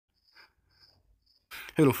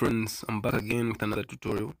Hello friends, I'm back again with another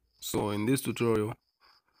tutorial. So in this tutorial,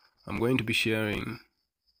 I'm going to be sharing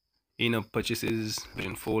InApp Purchases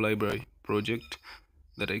version 4 library project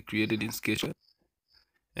that I created in Sketchware,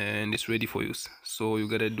 and it's ready for use. So all you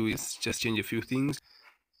gotta do is just change a few things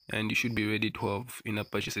and you should be ready to have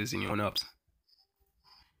InApp Purchases in your own apps.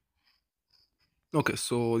 Okay,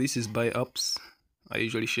 so this is by apps. I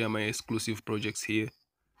usually share my exclusive projects here.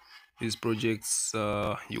 These projects,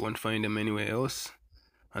 you won't find them anywhere else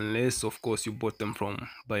unless of course you bought them from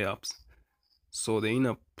buy apps. So the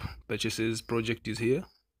InApp Purchases project is here.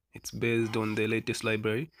 It's based on the latest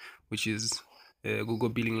library, which is Google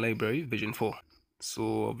Billing Library version 4.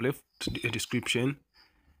 So I've left a description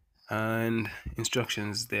and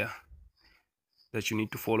instructions there that you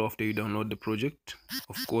need to follow after you download the project.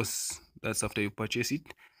 Of course, that's after you purchase it.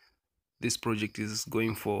 This project is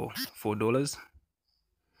going for $4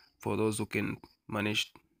 for those who can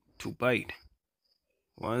manage to buy it.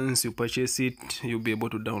 Once you purchase it, you'll be able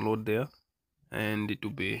to download there, and it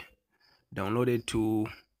will be downloaded to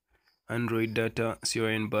Android data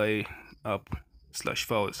CRN by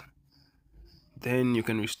app/files. Then you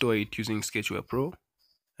can restore it using Sketchware Pro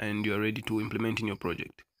and you are ready to implement in your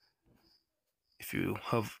project. If you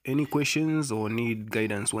have any questions or need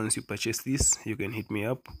guidance once you purchase this, you can hit me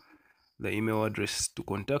up. The email address to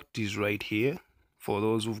contact is right here. For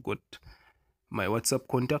those who've got my WhatsApp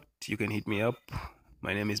contact, you can hit me up.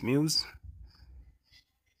 My name is Muse.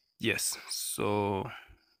 Yes, so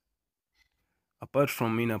apart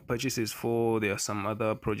from InApp Purchases 4, there are some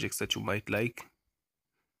other projects that you might like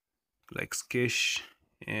Sketch,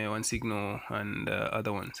 One Signal, and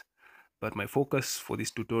other ones. But my focus for this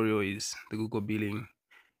tutorial is the Google Billing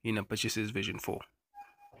InApp Purchases version 4.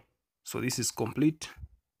 So this is complete.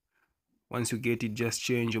 Once you get it, just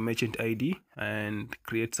change your merchant ID and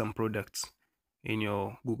create some products in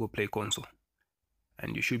your Google Play console,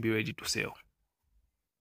 and you should be ready to sell.